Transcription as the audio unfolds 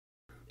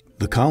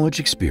The college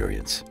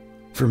experience.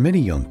 For many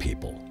young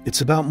people,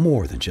 it's about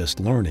more than just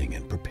learning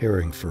and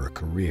preparing for a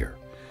career.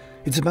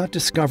 It's about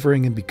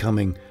discovering and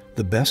becoming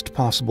the best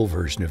possible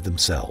version of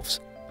themselves.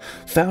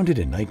 Founded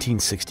in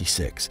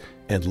 1966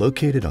 and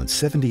located on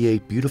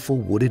 78 beautiful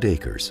wooded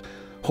acres,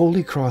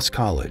 Holy Cross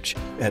College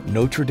at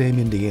Notre,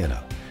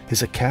 Indiana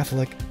is a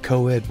Catholic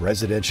co-ed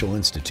residential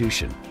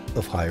institution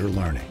of higher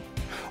learning,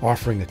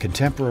 offering a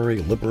contemporary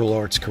liberal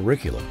arts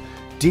curriculum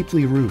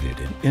deeply rooted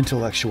in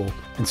intellectual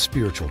and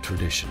spiritual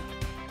tradition.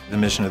 The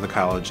mission of the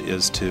college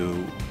is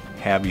to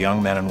have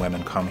young men and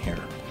women come here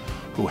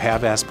who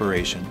have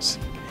aspirations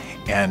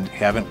and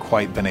haven't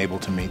quite been able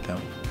to meet them,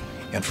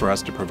 and for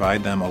us to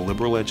provide them a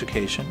liberal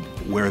education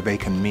where they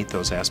can meet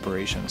those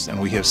aspirations,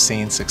 and we have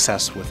seen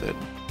success with it.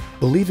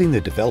 Believing the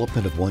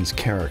development of one's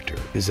character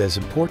is as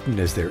important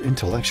as their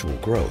intellectual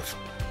growth,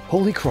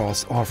 Holy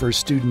Cross offers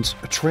students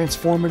a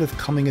transformative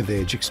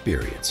coming-of-age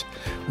experience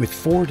with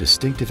 4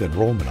 distinctive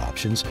enrollment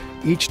options,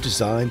 each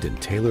designed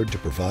and tailored to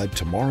provide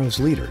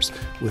tomorrow's leaders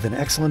with an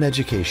excellent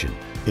education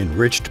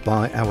enriched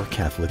by our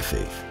Catholic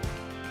faith.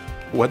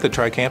 What the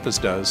Tri-Campus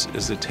does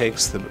is it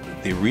takes the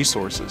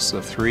resources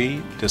of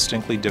 3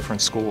 distinctly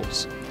different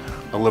schools,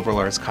 a liberal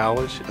arts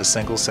college, a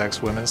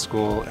single-sex women's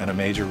school, and a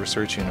major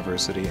research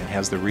university, and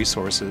has the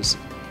resources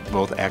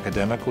both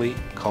academically,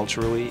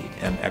 culturally,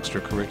 and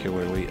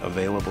extracurricularly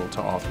available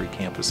to all 3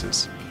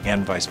 campuses,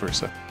 and vice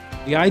versa.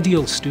 The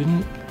ideal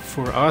student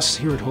for us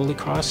here at Holy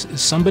Cross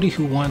is somebody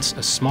who wants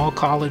a small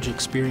college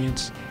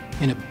experience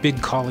in a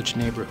big college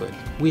neighborhood.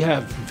 We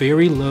have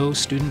very low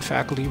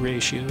student-faculty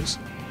ratios.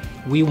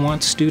 We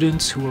want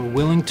students who are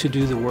willing to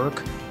do the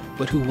work,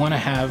 but who want to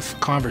have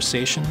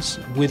conversations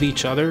with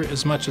each other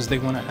as much as they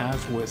want to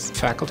have with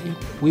faculty.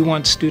 We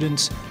want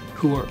students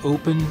who are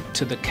open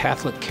to the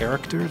Catholic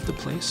character of the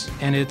place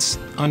and its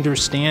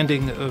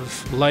understanding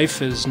of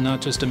life as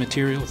not just a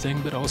material thing,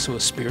 but also a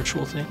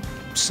spiritual thing.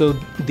 So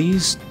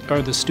these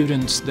are the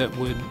students that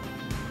would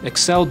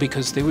excel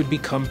because they would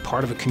become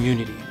part of a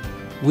community.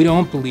 We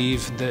don't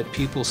believe that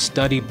people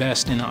study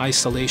best in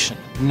isolation.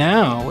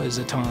 Now is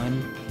a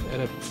time, at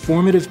a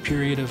formative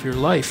period of your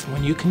life,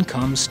 when you can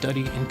come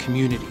study in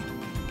community.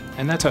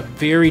 And that's a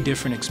very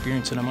different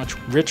experience and a much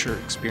richer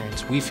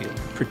experience, we feel,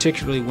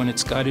 particularly when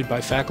it's guided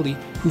by faculty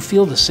who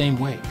feel the same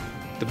way.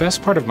 The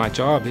best part of my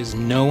job is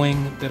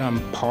knowing that I'm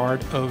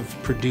part of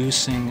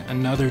producing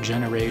another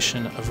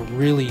generation of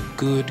really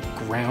good,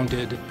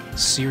 grounded,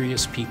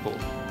 serious people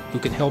who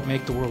can help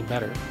make the world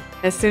better.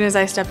 As soon as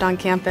I stepped on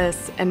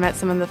campus and met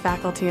some of the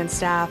faculty and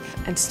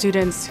staff and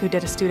students who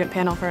did a student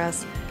panel for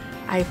us,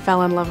 I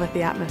fell in love with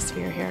the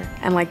atmosphere here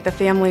and like the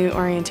family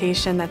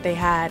orientation that they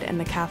had and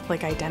the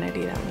Catholic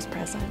identity that was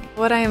present.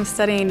 What I am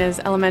studying is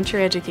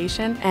elementary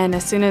education, and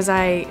as soon as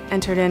I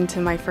entered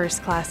into my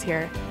first class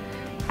here,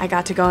 I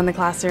got to go in the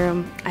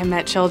classroom, I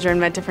met children,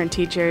 met different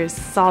teachers,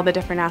 saw the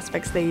different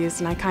aspects they used,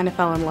 and I kind of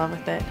fell in love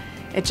with it.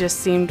 It just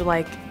seemed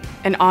like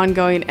an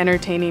ongoing,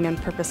 entertaining, and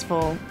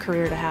purposeful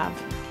career to have.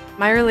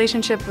 My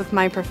relationship with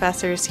my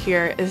professors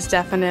here is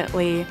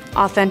definitely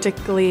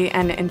authentically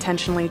and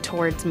intentionally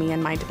towards me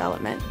and my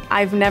development.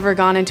 I've never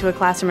gone into a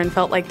classroom and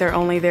felt like they're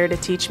only there to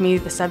teach me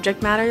the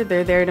subject matter.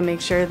 They're there to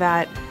make sure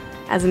that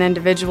as an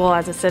individual,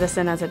 as a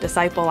citizen, as a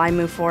disciple, I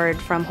move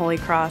forward from Holy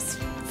Cross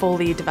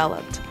fully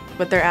developed.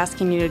 What they're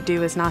asking you to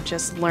do is not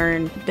just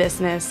learn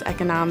business,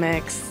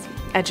 economics,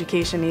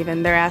 education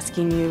even. They're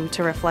asking you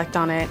to reflect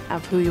on it,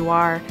 of who you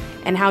are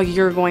and how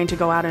you're going to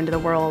go out into the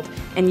world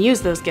and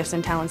use those gifts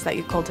and talents that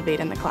you cultivate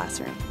in the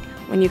classroom.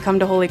 When you come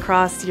to Holy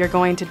Cross, you're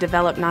going to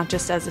develop not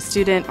just as a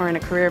student or in a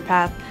career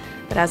path,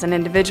 but as an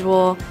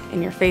individual,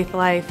 in your faith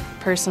life,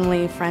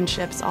 personally,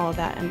 friendships, all of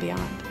that and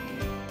beyond.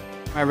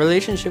 My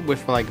relationship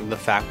with the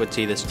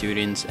faculty, the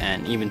students,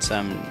 and even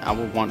some, I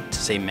would want to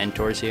say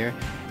mentors here,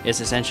 is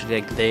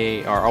essentially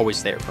they are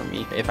always there for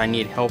me. If I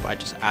need help, I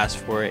just ask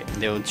for it,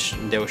 and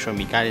they will show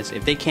me guidance.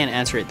 If they can't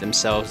answer it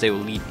themselves, they will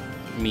lead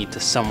me to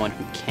someone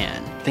who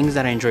can. Things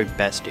that I enjoy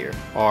best here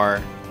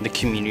are the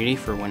community,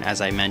 for one,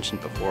 as I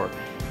mentioned before,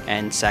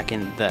 and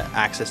second, the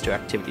access to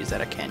activities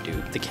that I can do.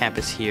 The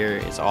campus here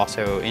is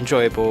also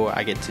enjoyable.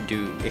 I get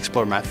to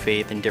explore my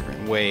faith in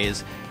different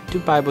ways, do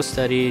Bible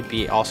study,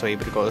 be also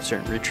able to go to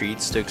certain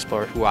retreats to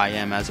explore who I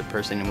am as a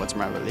person and what's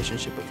my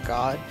relationship with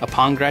God.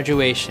 Upon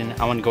graduation,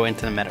 I want to go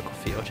into the medical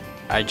field.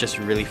 I just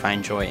really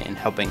find joy in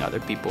helping other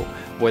people,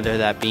 whether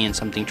that be in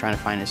something trying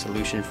to find a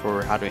solution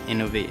for how to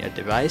innovate a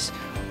device,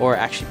 or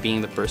actually being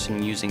the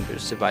person using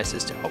those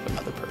devices to help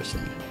another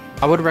person.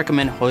 I would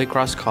recommend Holy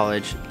Cross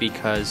College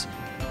because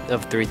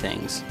of 3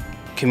 things: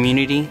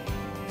 community,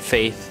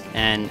 faith,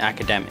 and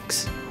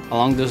academics.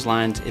 Along those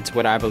lines, it's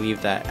what I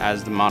believe that,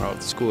 as the motto of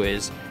the school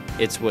is,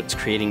 it's what's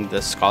creating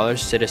the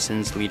scholars,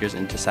 citizens, leaders,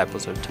 and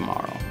disciples of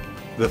tomorrow.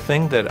 The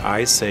thing that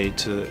I say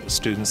to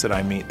students that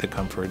I meet that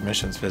come for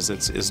admissions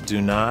visits is,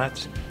 do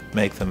not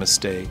make the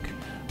mistake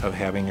of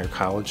having your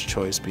college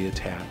choice be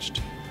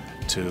attached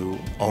to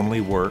only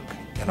work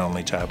and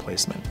only job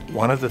placement.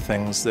 One of the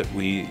things that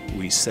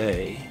we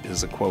say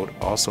is a quote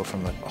also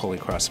from the Holy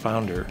Cross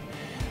founder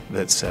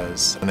that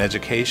says, an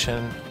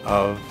education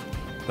of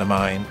The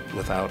mind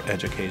without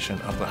education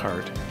of the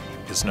heart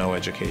is no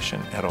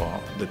education at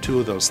all. The two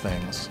of those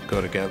things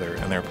go together,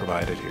 and they're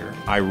provided here.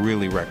 I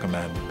really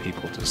recommend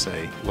people to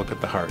say, look at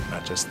the heart,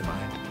 not just the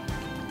mind.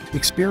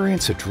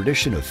 Experience a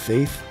tradition of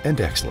faith and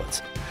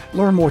excellence.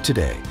 Learn more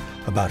today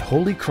about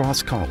Holy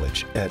Cross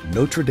College at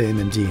Notre Dame,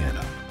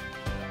 Indiana.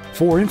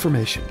 For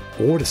information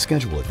or to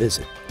schedule a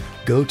visit,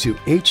 go to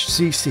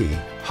hcc-nd.edu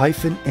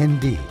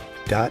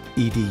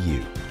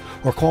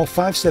or call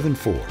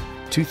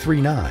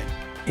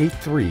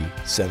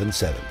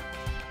 574-239-8377.